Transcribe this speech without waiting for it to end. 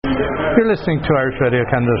You're listening to Irish Radio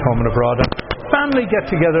Canada's Home and Abroad. Family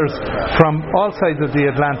get-togethers from all sides of the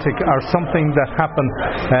Atlantic are something that happen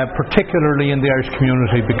particularly in the Irish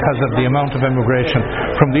community because of the amount of immigration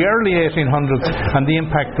from the early 1800s and the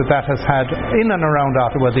impact that has had in and around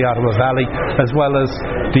Ottawa, the Ottawa Valley, as well as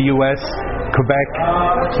the US, Quebec,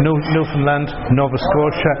 Newfoundland, Nova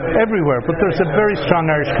Scotia, everywhere. But there's a very strong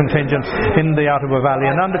Irish contingent in the Ottawa Valley.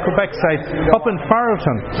 And on the Quebec side, up in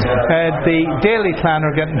Farrellton, the Daly clan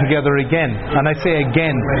are getting together again. And I say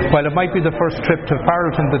again, while it might be the first trip to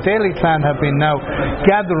Farrellton, the Daly clan have been now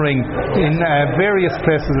gathering in various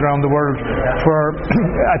places around the world for,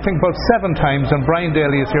 I think, about 7 times. And Bryan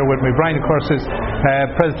Daly is here with me. Bryan, of course, is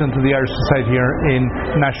President of the Irish Society here in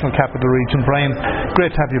National Capital Region. Bryan,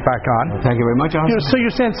 great to have you back on. Thank you very much, Austin. So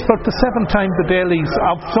you're saying it's about the 7th time the Dalys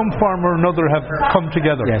of some form or another have come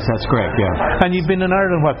together? Yes, that's correct, yeah. And you've been in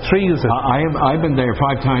Ireland, what, 3 is it? I've been there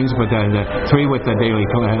 5 times, but 3 with the Daly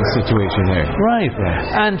situation there. Right.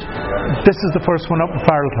 Yeah. And this is the first one up in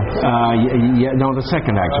Farrellton? No, the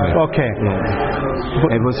second actually. Okay.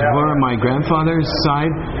 Yeah. It was for my grandfather's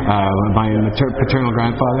side, my paternal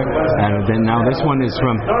grandfather, and then now this one is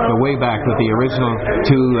from way back with the original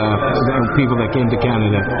 2 people that came to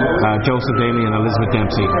Canada, Joseph Daly and Elizabeth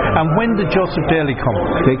Dempsey. And when did Joseph Daly come?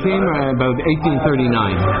 They came about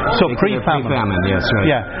 1839. So pre-famine. Pre-famine, yes, right.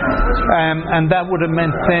 Yeah. And that would have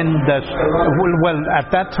meant then that, well,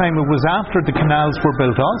 at that time it was after the canals were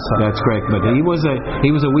built also. That's correct, but he was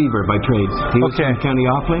a weaver by trade. He was from County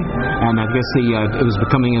Offaly, and I guess it was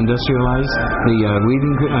becoming industrialized, the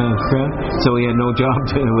weaving craft, so he had no job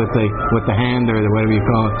with the hand or whatever you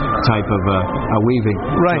call it type of weaving.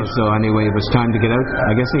 Right. So anyway, it was time to get out.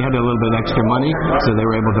 I guess he had a little bit extra money, so they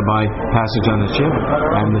were able to buy passage on the ship,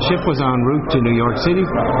 and the ship was en route to New York City,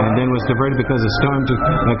 and then was diverted because of storm to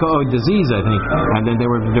disease, I think, and then they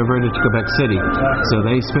were diverted to Quebec City. So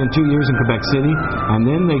they spent 2 years in Quebec City, and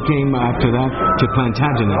then they came after that to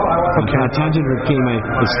Plantagenet. And Plantagenet became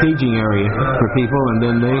a staging area for people, and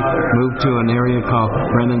then they moved to an area called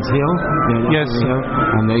Brennan's Hill. Yes.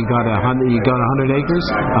 And they got 100 acres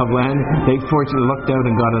of land. They fortunately looked out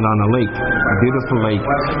and got it on a lake, a beautiful lake.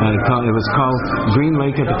 And it was called Green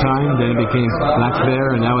Lake at the time, then it became Lac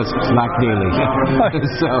Bear, and now it's Lac Daly.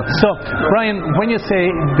 So, Bryan, when you say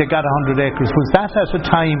they got 100 acres, was that at a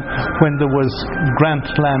time when there was grant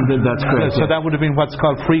land? That's correct. So that would have been what's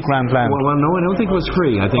called free grant land? Well, no, I don't think it was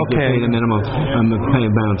free. I think they paid a minimum pay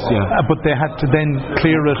amounts, yeah. But they had to then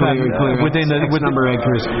clear it within X number of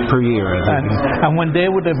acres per year, I think. And when they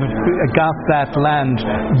would have got that land,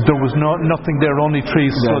 there was nothing there, only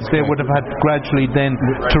trees, so they would have had gradually then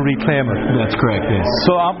to reclaim it. That's correct, yes.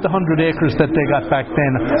 So of the 100 acres that they got back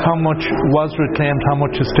then, how much was reclaimed, how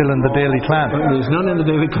much is still in the Daly clan? There's none in the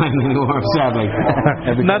Daly clan anymore, sadly.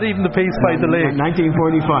 Not even the piece by the lake? In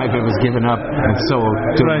 1945 it was given up and sold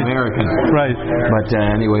to an American. Right. But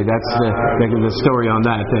anyway, that's the story on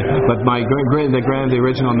that. But the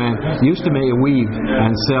original man used to weave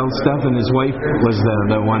and sell stuff, and his wife was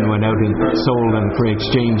the one who went out and sold and for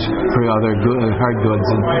exchange for other hard goods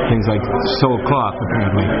and things like sold cloth,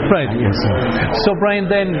 apparently. Right. Yes. So Bryan,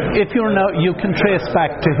 then, if you can trace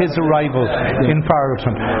back to his arrival in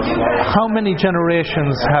Farrellton, how many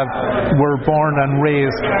generations were born and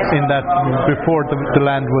raised in that before the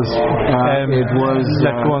land was it was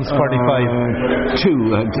let go on 45?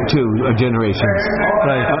 Two generations.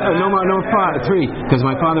 Right. No, 3, because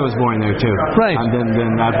my father was born there too. Right. And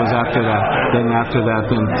then that was after that. Then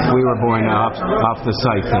we were born off the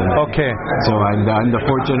site. Okay. So I'm the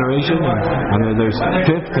 4th generation, and there's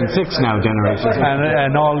 5th and 6th now generations.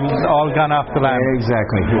 And all gone off the land.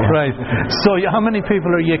 Exactly. Yeah. Right. So how many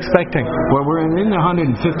people are you expecting? Well, we're in the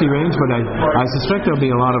 150 range, but I suspect there'll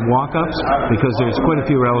be a lot of walk-ups because there's quite a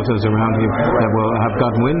few relatives around here that will have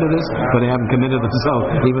gotten wind of this, but they haven't committed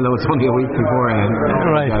themselves, even though it's only a week beforehand.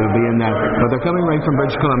 Right. That'll be in that. But they're coming right from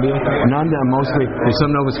British Columbia. Mostly, there's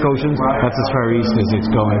some Nova Scotians. That's as far east as it's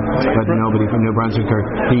going. But nobody from New Brunswick or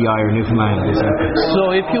PEI or Newfoundland.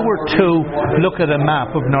 So if you were to look at a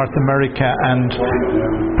map of North America and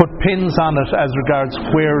put pins on it as regards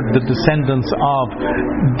where the descendants of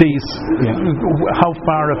these, how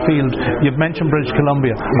far afield, you've mentioned British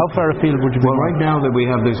Columbia, how far afield would you be? Well, right now that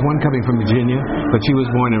there's one coming from Virginia, but she was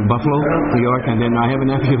born in Buffalo, New York, and then I have a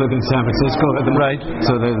nephew living in San Francisco at the moment. Right.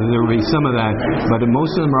 So there will be some of that, but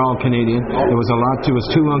most of them are all Canadian. There was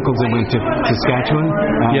 2 uncles that went to Saskatchewan,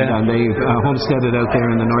 and they homesteaded out there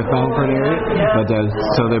in the North Ballard area. But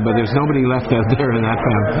there's there's nobody left out there in that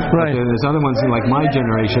family. Right. But there's other ones like my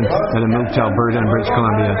generation that have moved to Alberta and British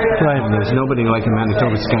Columbia. Right. And there's nobody like in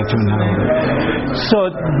Manitoba, Saskatchewan now. So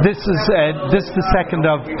this is the second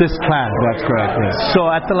of this clan. That's correct, yes. So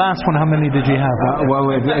at the last one, how many did you have?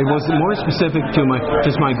 Well, it was more specific to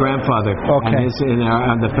just my grandfather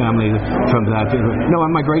and the family from that. No,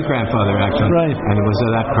 my great-grandfather, actually. Right. And it was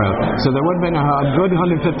that crowd. So there would have been a good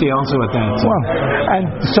 150 also at that. So. Well, and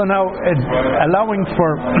so now, allowing for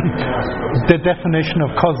the definition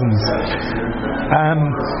of cousins,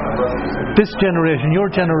 this generation, your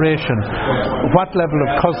generation, what level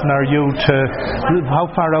of cousin are you to? How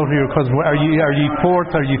far out are your cousins? Are you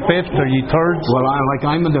fourth? Are you fifth? Are you third? Well,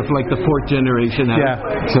 I'm in the fourth generation now. Yeah.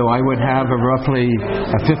 So I would have roughly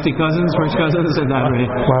 50 cousins, first cousins, in that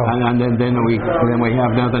range. Wow. And then we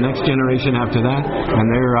have now the next generation after that, and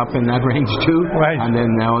they're up in that range too. Right. And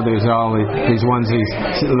then now there's all these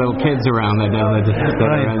little kids around that are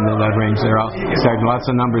in that range. They're all starting, lots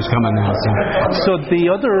of numbers coming now. So the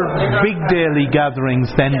other big daily gatherings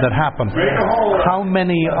then that happen, how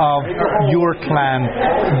many of your clan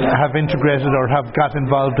have integrated or have got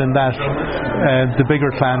involved in that, the bigger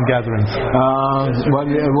clan gatherings? Well,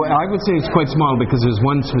 I would say it's quite small because there's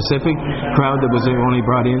one specific crowd that was only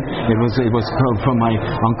brought in. It was from my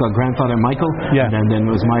grandfather Michael, and then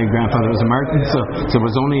it was my grandfather was Martin. So it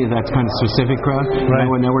was only that kind of specific crowd. Right.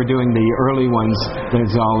 Now we're doing the early ones.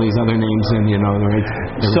 There's all these other names in,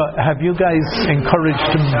 So have you guys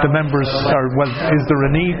encouraged the members, or is there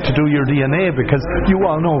a need to do your DNA because you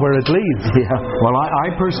all know where it leads? Yeah. Well,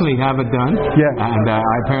 I personally have it done. Yeah. And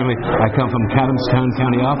I come from Cadamstown,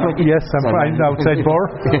 County Offaly. Yes, I'm outside Bor.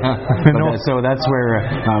 Yeah. So that's where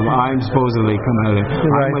I'm supposedly come out of.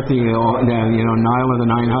 Right. I'm with the Nile of the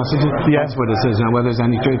Nine Hostages. Yeah. That's what it says. Now, whether there's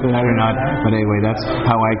any truth in that or not, but anyway, that's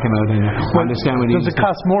how I come out. And I understand what does it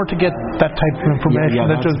cost more to get that type of information? Yeah,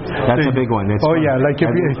 that's a big one. It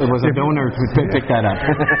was a donor who picked that up.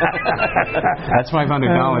 That's $500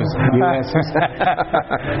 US.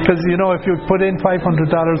 Because if you put in $500,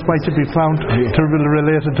 might you be found to be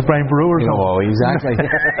related to Brian Brewer? Oh, exactly.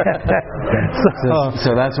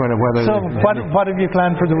 So that's what. What have you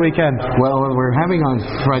planned for the weekend? Well, we're having on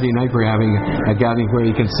Friday night. We're having a gathering where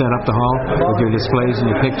you can set up the hall with your displays and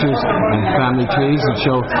your pictures and family trees and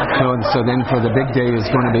show. So then for the big day is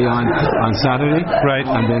going to be on Saturday, right?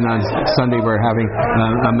 And then on Sunday we're having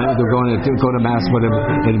they're going to go to mass, but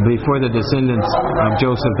it'll be for the descendants of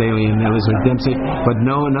Joseph Daly and Elizabeth Dempsey. But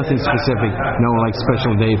nothing specific, no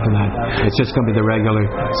special day for that. It's just going to be the regular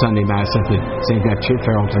Sunday mass at the St.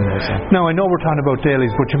 Farrellton. Now I know we're talking about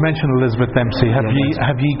Daly's, but you mentioned Elizabeth Dempsey.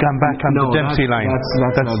 Have you gone back on the Dempsey line?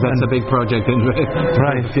 That's a big project in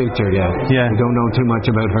the future. Yeah. We don't know too much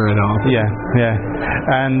about her at all. Yeah.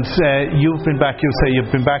 And you've been back. You say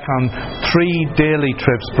you've been back on 3 daily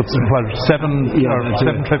trips, but seven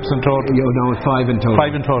trips in total. No, 5 in total.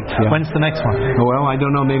 5 in total. Yeah. When's the next one? Well, I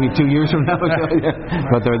don't know. Maybe 2 years from now.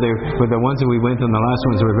 But the ones that we went on, the last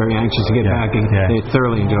ones were very anxious to get back, and they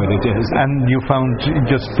thoroughly enjoyed it. Yes. And you found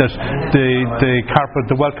just that the carpet,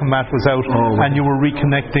 the welcome mat was out, and you were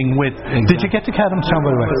reconnecting with. Exactly. Did you get to Cadamstown,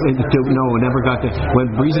 by the way? No, never got to.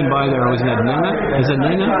 Went breezing by there. I was in Nina. Is it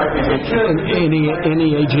Nina?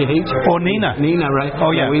 N-E-A-G-H? Oh, Nina. Nina, right?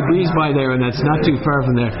 Oh, yeah. We breezed by there, and that's not too far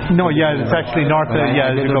from there. No, it's actually north.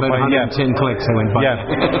 I did about 110 clicks. I went by. Yeah.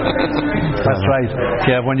 That's right.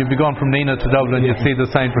 Yeah, when you be going from Nina to Dublin, you see the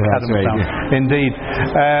sign for Cadamstown. Right. Indeed.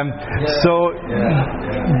 So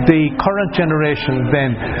the current generation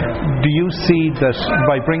then, do you see that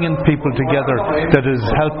by bringing people together that is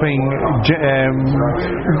helping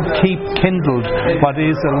keep kindled what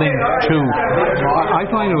is a link to? I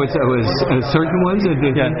find it was certain ones that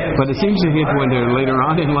did, but it seems to hit when they're later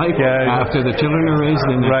on in life, after the children are raised,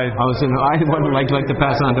 and I would like to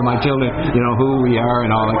pass on to my children, who we are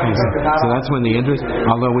and all that kind of stuff. So that's when the interest,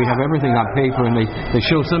 although we have everything on paper and they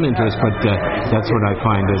show some interest, but that's what I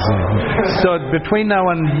find is. So between now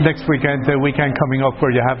and next weekend, the weekend coming up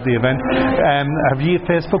where you have the event, have you a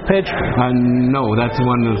Facebook page? No, that's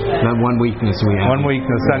one weakness we have. One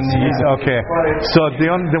weakness, and okay. So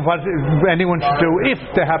what anyone should do if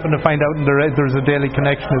they happen to find out there's a daily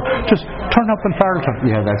connection, just turn up in Farrellton.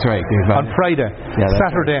 Yeah, that's right. On Friday,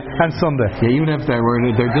 Saturday, and Sunday. Yeah, even if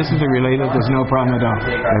they're distantly related, there's no problem at all.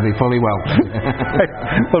 They'll be fully welcome.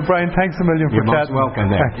 Well, Brian, thanks a million for chatting. You're most welcome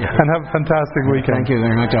there. And have a fantastic weekend. Thank you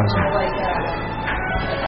very much, Austin.